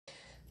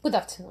Good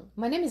afternoon.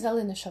 My name is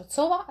Alina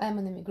Shevtsova. I am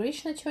an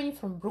immigration attorney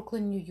from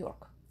Brooklyn, New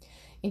York.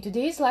 In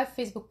today's live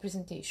Facebook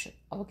presentation,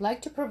 I would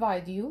like to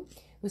provide you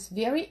with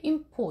very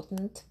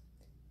important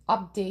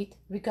update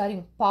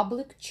regarding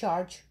public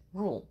charge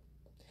rule.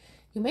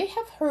 You may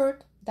have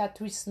heard that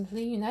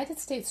recently United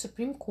States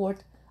Supreme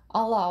Court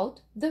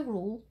allowed the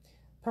rule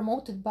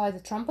promoted by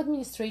the Trump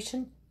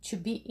administration to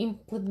be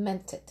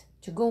implemented,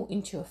 to go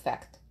into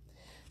effect.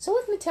 So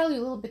let me tell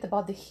you a little bit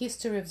about the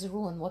history of the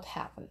rule and what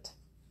happened.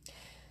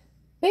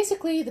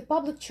 Basically, the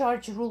public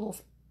charge rule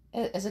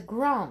as a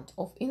ground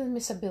of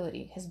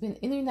inadmissibility has been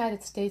in the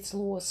United States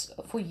laws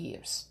for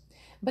years.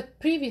 But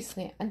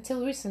previously,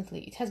 until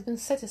recently, it has been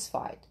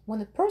satisfied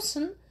when a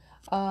person,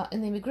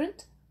 an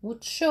immigrant,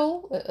 would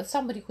show,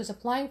 somebody who's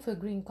applying for a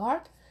green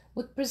card,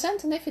 would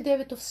present an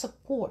affidavit of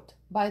support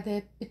by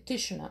the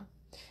petitioner.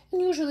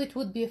 And usually it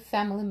would be a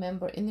family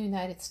member in the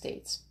United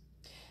States.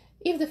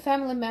 If the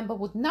family member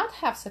would not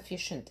have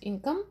sufficient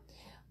income,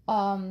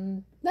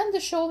 then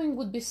the showing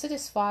would be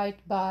satisfied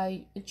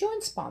by a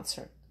joint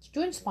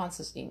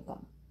sponsor's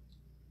income.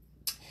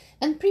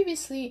 And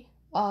previously,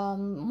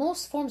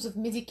 most forms of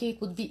Medicaid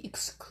would be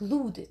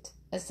excluded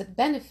as a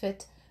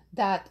benefit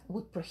that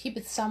would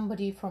prohibit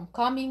somebody from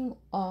coming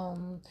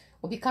or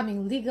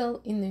becoming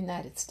legal in the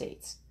United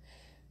States.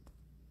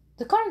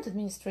 The current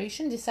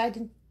administration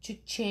decided to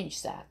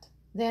change that.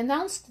 They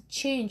announced a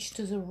change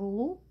to the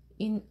rule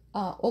in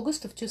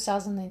August of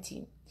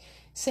 2019.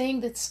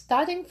 Saying that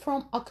starting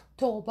from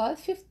October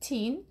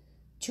 15,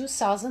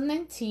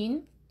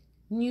 2019,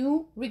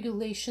 new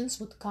regulations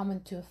would come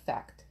into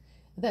effect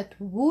that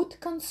would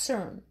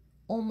concern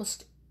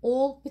almost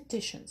all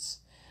petitions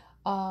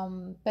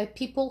by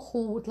people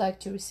who would like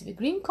to receive a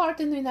green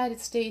card in the United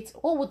States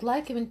or would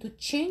like even to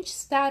change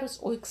status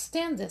or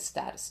extend their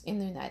status in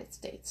the United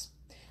States,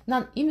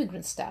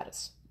 non-immigrant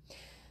status.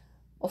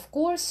 Of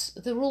course,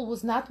 the rule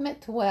was not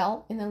met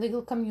well in the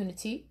legal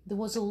community. There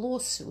was a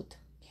lawsuit.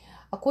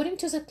 According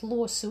to that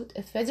lawsuit,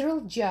 a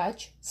federal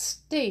judge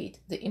stayed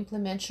the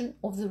implementation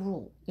of the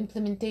rule,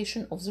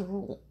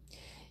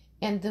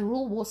 and the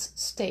rule was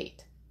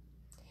stayed,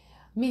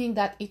 meaning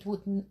that it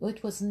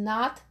was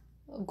not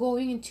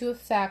going into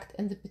effect,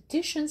 and the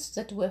petitions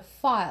that were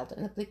filed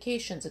and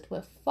applications that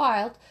were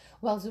filed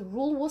while the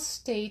rule was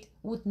stayed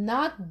would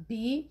not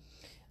be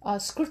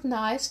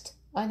scrutinized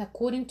and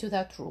according to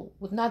that rule,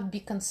 would not be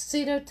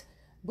considered,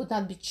 would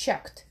not be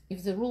checked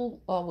if the rule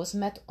was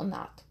met or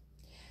not.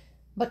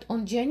 But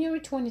on January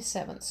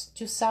 27,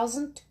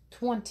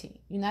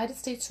 2020, United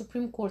States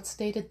Supreme Court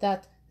stated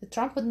that the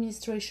Trump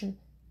administration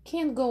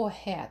can go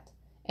ahead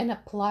and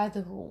apply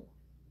the rule.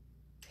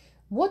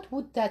 What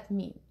would that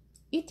mean?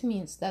 It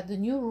means that the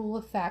new rule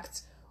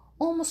affects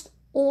almost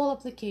all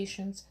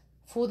applications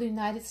for the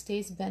United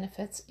States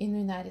benefits in the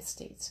United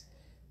States,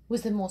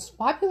 with the most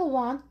popular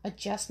one,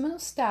 adjustment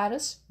of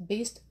status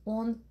based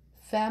on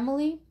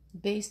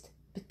family-based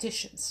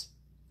petitions.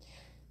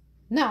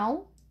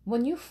 Now,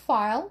 when you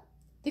file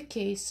the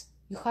case,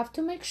 you have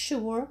to make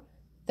sure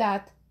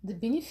that the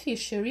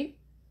beneficiary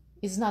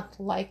is not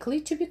likely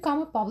to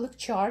become a public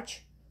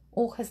charge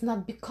or has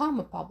not become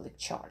a public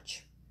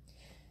charge.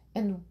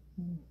 And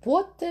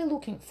what they're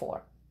looking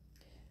for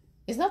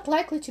is not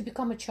likely to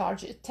become a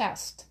charge, a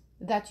test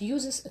that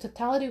uses a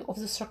totality of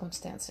the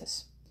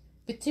circumstances.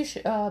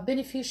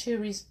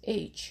 Beneficiary's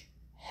age,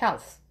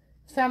 health,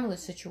 family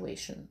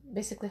situation,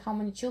 basically how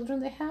many children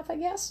they have, I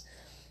guess,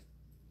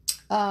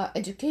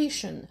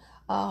 education,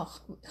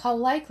 how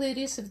likely it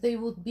is if they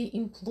would be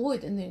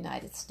employed in the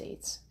United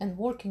States and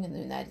working in the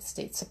United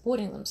States,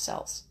 supporting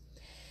themselves.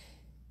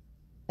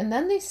 And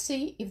then they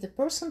see if the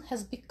person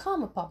has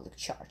become a public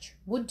charge.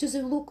 What do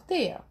they look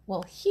there?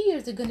 Well, here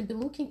they're going to be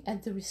looking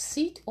at the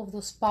receipt of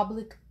those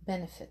public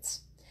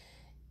benefits.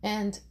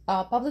 And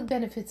public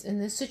benefits in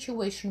this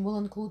situation will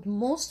include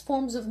most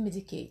forms of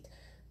Medicaid.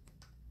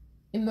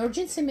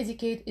 Emergency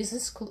Medicaid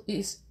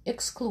is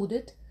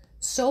excluded,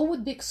 so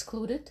would be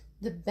excluded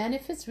the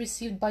benefits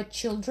received by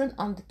children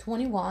under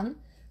 21,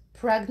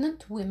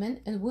 pregnant women,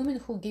 and women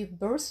who gave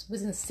birth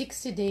within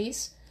 60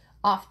 days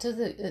after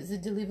the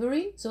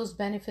delivery. Those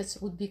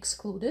benefits would be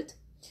excluded.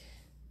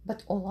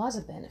 But all other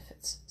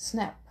benefits,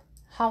 SNAP,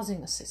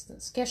 housing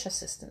assistance, cash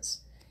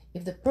assistance,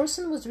 if the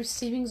person was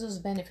receiving those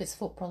benefits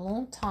for a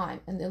prolonged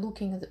time, and they're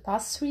looking at the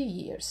past 3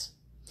 years,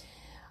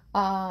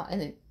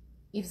 and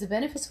if the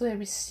benefits were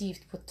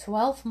received for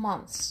 12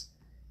 months,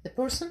 the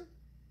person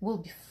will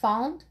be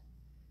found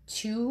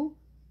to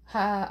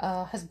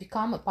has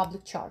become a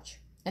public charge,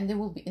 and they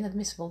will be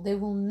inadmissible. They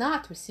will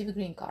not receive a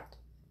green card.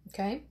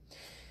 Okay,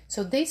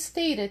 so they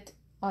stated,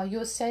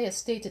 USCIS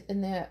stated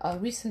in their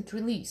recent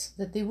release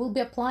that they will be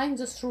applying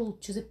this rule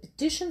to the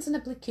petitions and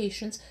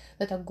applications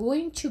that are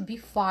going to be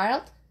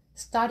filed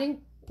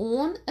starting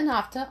on and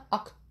after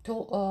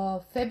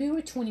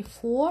February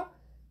 24,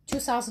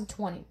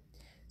 2020.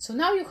 So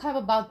now you have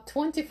about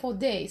 24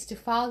 days to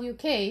file your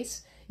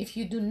case if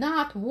you do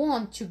not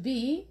want to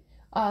be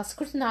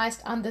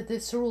scrutinized under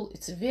this rule.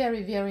 It's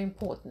very, very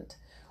important.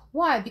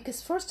 Why?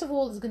 Because first of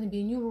all, it's going to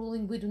be a new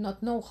ruling. We do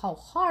not know how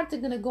hard they're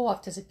going to go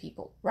after the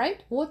people,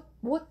 right? What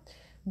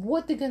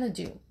they're going to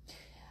do.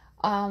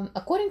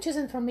 According to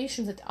the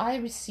information that I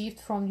received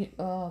from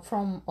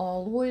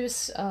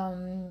lawyers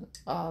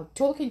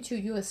talking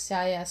to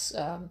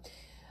USCIS,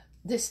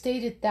 they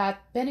stated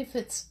that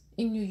benefits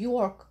in New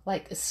York,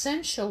 like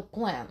essential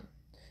plan,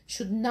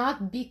 should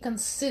not be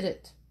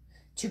considered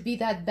to be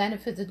that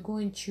benefit that's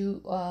going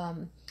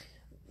to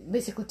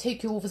basically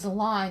take you over the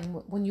line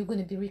when you're going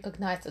to be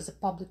recognized as a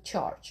public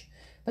charge.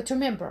 But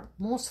remember,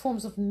 most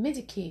forms of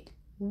Medicaid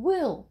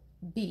will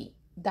be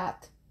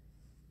that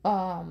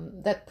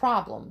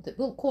problem, that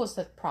will cause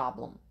that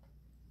problem.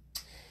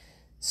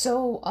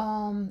 So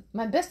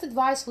my best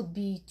advice would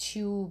be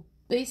to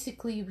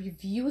basically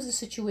review the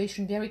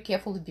situation very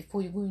carefully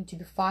before you're going to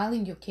be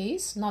filing your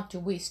case, not to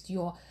waste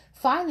your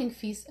filing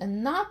fees,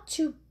 and not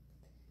to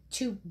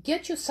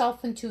get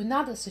yourself into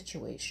another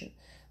situation.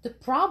 The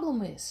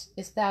problem is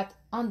that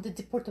on the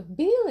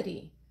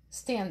deportability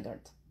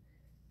standard,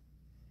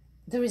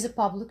 there is a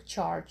public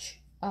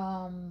charge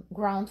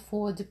ground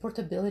for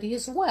deportability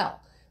as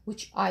well,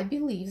 which I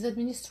believe the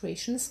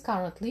administration is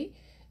currently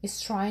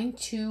trying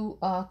to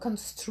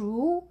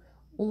construe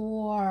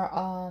or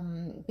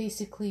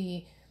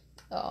basically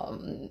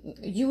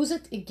use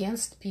it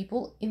against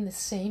people in the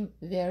same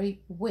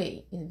very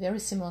way, in a very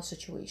similar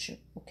situation.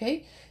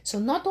 Okay, so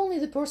not only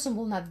the person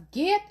will not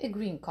get a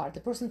green card,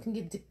 the person can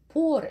get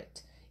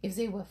deported if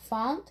they were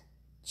found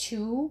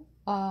to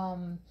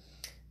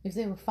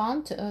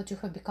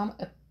have become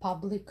a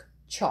public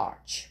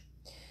charge.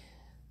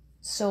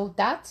 So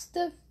that's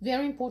the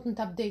very important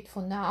update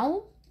for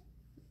now.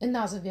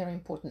 Another very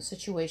important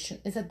situation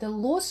is that the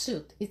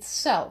lawsuit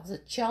itself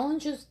that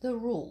challenges the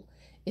rule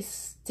is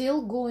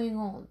still going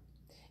on.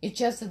 It's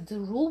just that the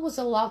rule was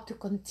allowed to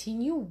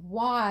continue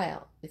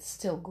while it's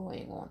still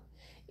going on.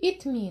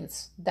 It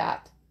means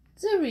that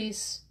there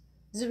is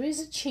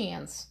a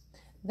chance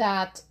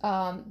that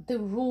the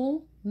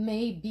rule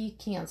may be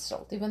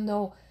cancelled, even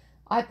though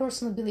I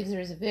personally believe there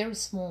is a very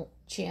small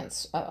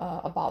chance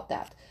about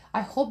that.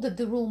 I hope that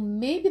the rule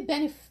may be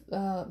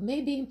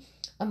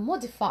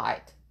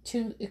modified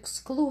to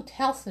exclude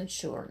health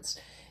insurance,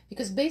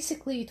 because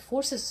basically it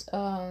forces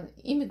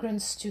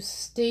immigrants to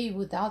stay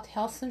without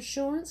health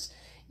insurance.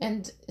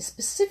 And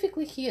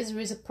specifically here there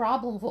is a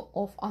problem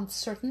of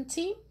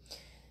uncertainty,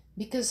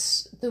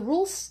 because the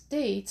rule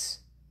states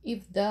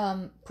if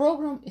the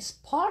program is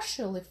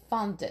partially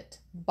funded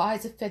by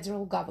the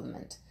federal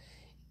government,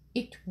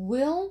 it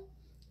will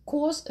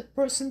cause a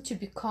person to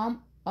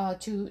become a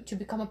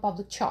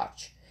public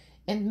charge.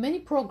 And many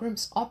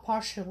programs are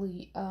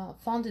partially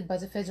funded by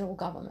the federal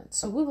government.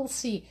 So we will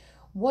see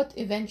what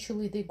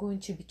eventually they're going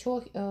to be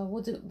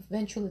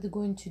eventually they're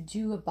going to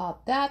do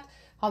about that,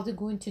 how they're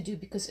going to do,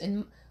 because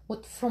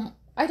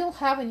I don't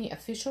have any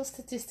official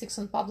statistics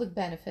on public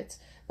benefits,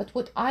 but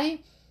what I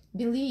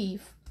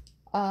believe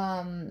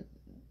the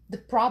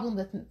problem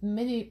that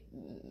many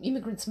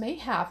immigrants may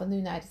have in the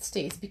United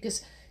States,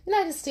 because the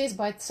United States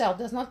by itself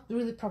does not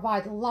really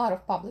provide a lot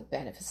of public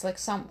benefits like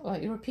some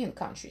European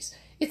countries.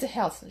 It's a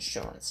health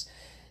insurance.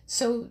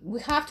 So we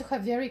have to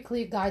have very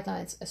clear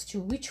guidelines as to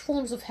which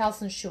forms of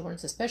health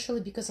insurance, especially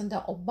because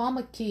under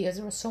Obamacare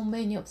there are so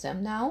many of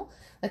them now,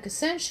 like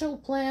essential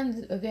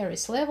plan,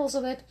 various levels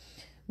of it,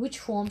 which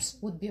forms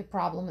would be a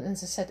problem. And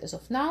as I said, as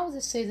of now, they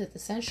say that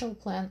essential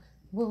plan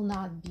will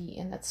not be,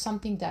 and that's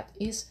something that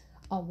is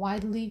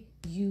widely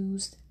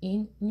used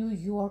in New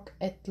York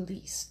at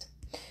least.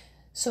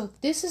 So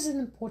this is an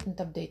important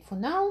update for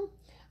now.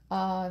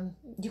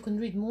 You can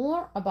read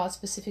more about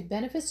specific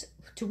benefits,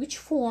 to which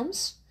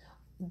forms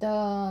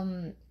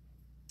the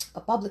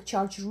public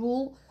charge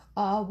rule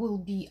will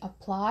be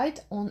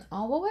applied on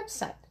our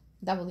website,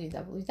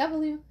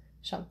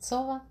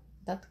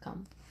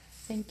 www.shaltsova.com.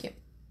 Thank you.